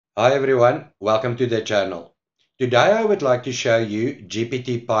Hi everyone, welcome to the channel. Today I would like to show you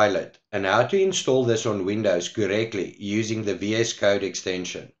GPT Pilot and how to install this on Windows correctly using the VS Code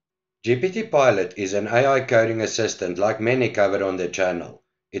extension. GPT Pilot is an AI coding assistant like many covered on the channel.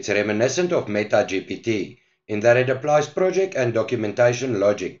 It's reminiscent of Meta GPT in that it applies project and documentation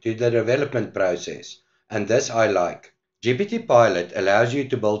logic to the development process, and this I like. GPT Pilot allows you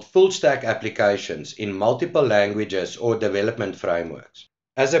to build full-stack applications in multiple languages or development frameworks.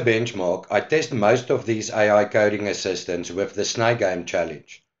 As a benchmark, I test most of these AI coding assistants with the Snake Game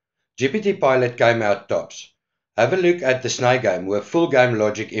challenge. GPT Pilot came out tops. Have a look at the Snake Game with full game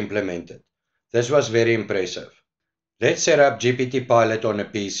logic implemented. This was very impressive. Let's set up GPT Pilot on a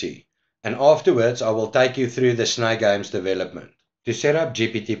PC, and afterwards I will take you through the Snake Game's development. To set up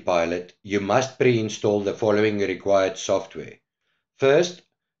GPT Pilot, you must pre-install the following required software. First,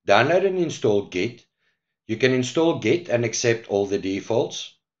 download and install Git. You can install Git and accept all the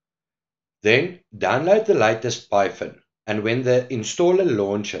defaults. Then download the latest Python, and when the installer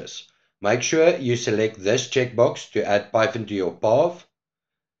launches, make sure you select this checkbox to add Python to your path.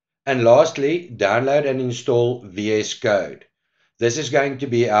 And lastly, download and install VS Code. This is going to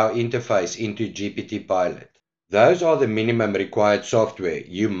be our interface into GPT Pilot. Those are the minimum required software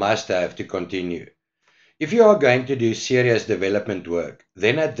you must have to continue. If you are going to do serious development work,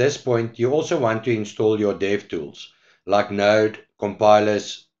 then at this point you also want to install your dev tools like Node,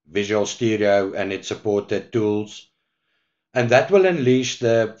 compilers, Visual Studio and its supported tools, and that will unleash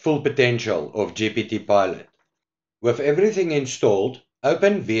the full potential of GPT Pilot. With everything installed,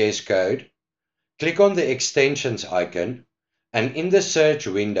 open VS Code, click on the extensions icon, and in the search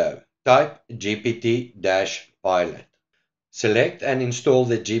window, type GPT-Pilot. Select and install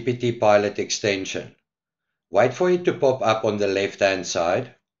the GPT Pilot extension. Wait for it to pop up on the left-hand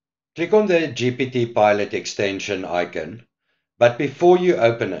side. Click on the GPT Pilot extension icon, but before you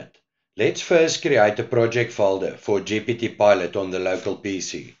open it, let's first create a project folder for GPT Pilot on the local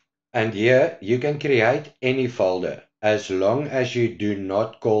PC. And here you can create any folder as long as you do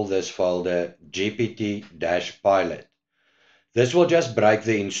not call this folder GPT-Pilot. This will just break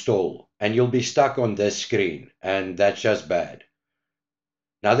the install and you'll be stuck on this screen, and that's just bad.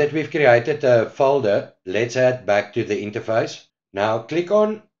 Now that we've created a folder, let's head back to the interface. Now click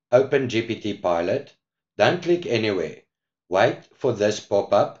on Open GPT Pilot. Don't click anywhere. Wait for this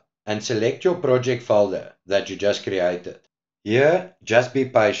pop-up and select your project folder that you just created. Here, just be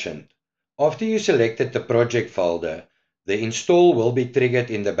patient. After you selected the project folder, the install will be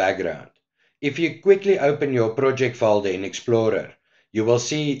triggered in the background. If you quickly open your project folder in Explorer, you will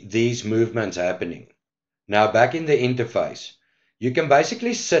see these movements happening. Now back in the interface, you can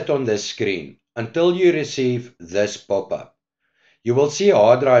basically sit on this screen until you receive this pop-up. You will see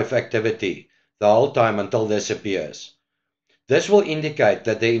hard drive activity the whole time until this appears. This will indicate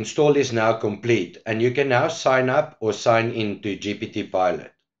that the install is now complete and you can now sign up or sign in to GPT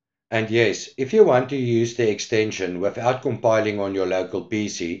Pilot. And yes, if you want to use the extension without compiling on your local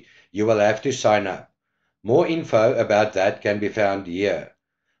PC, you will have to sign up. More info about that can be found here.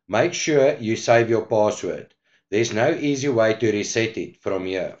 Make sure you save your password. There's no easy way to reset it from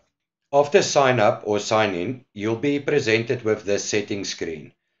here. After sign up or sign in, you'll be presented with this settings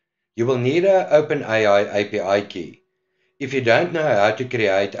screen. You will need an OpenAI API key. If you don't know how to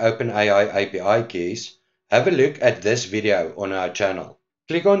create OpenAI API keys, have a look at this video on our channel.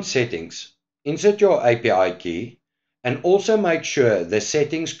 Click on Settings, insert your API key, and also make sure the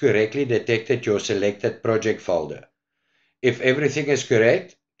settings correctly detected your selected project folder. If everything is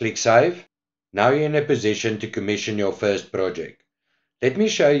correct, click Save. Now you're in a position to commission your first project. Let me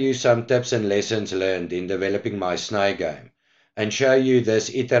show you some tips and lessons learned in developing my Snake Game and show you this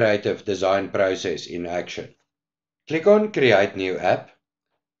iterative design process in action. Click on Create New App,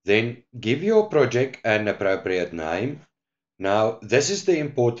 then give your project an appropriate name. Now, this is the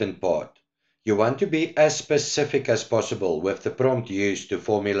important part. You want to be as specific as possible with the prompt used to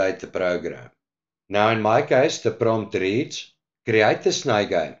formulate the program. Now in my case, the prompt reads, create the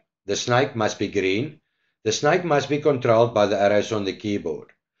snake game. The snake must be green. The snake must be controlled by the arrows on the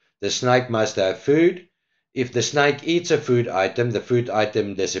keyboard. The snake must have food. If the snake eats a food item, the food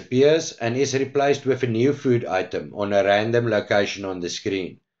item disappears and is replaced with a new food item on a random location on the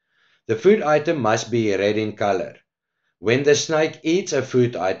screen. The food item must be red in color. When the snake eats a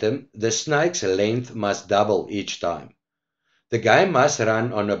food item, the snake's length must double each time. The game must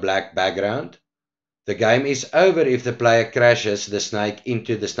run on a black background. The game is over if the player crashes the snake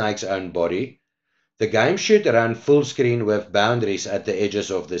into the snake's own body. The game should run full screen with boundaries at the edges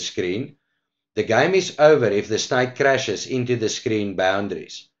of the screen. The game is over if the snake crashes into the screen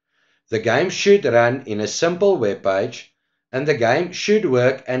boundaries. The game should run in a simple web page. and the game should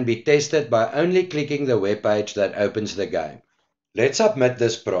work and be tested by only clicking the web page that opens the game. Let's submit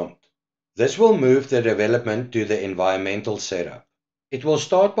this prompt. This will move the development to the environmental setup. It will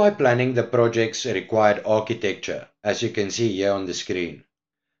start by planning the project's required architecture, as you can see here on the screen.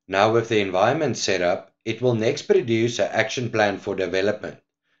 Now with the environment set up, it will next produce an action plan for development.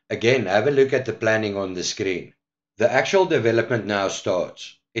 Again, have a look at the planning on the screen. The actual development now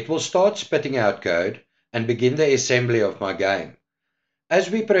starts. It will start spitting out code and begin the assembly of my game. As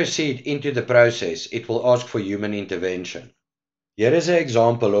we proceed into the process, it will ask for human intervention. Here is an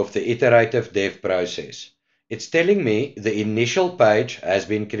example of the iterative dev process. It's telling me the initial page has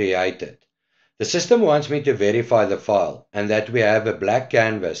been created. The system wants me to verify the file and that we have a black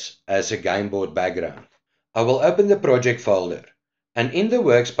canvas as a game board background. I will open the project folder, and in the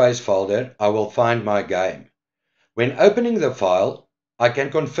workspace folder I will find my game. When opening the file, I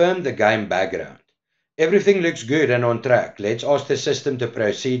can confirm the game background. Everything looks good and on track. Let's ask the system to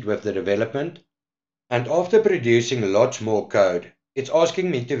proceed with the development. And after producing lots more code, it's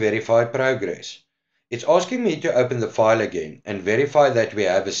asking me to verify progress. It's asking me to open the file again and verify that we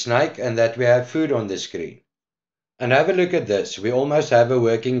have a snake and that we have food on the screen. And have a look at this, we almost have a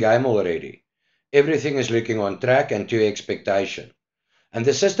working game already. Everything is looking on track and to expectation. And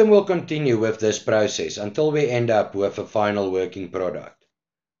the system will continue with this process until we end up with a final working product.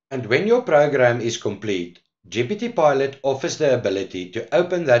 And when your program is complete, GPT Pilot offers the ability to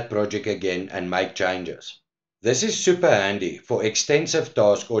open that project again and make changes. This is super handy for extensive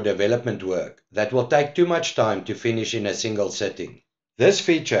task or development work that will take too much time to finish in a single sitting. This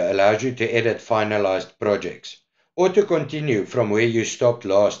feature allows you to edit finalized projects or to continue from where you stopped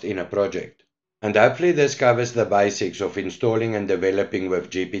last in a project. And hopefully this covers the basics of installing and developing with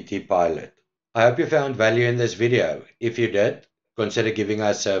GPT Pilot. I hope you found value in this video. If you did, consider giving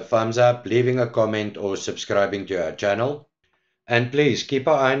us a thumbs up, leaving a comment or subscribing to our channel. And please keep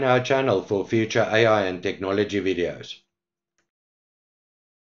an eye on our channel for future AI and technology videos.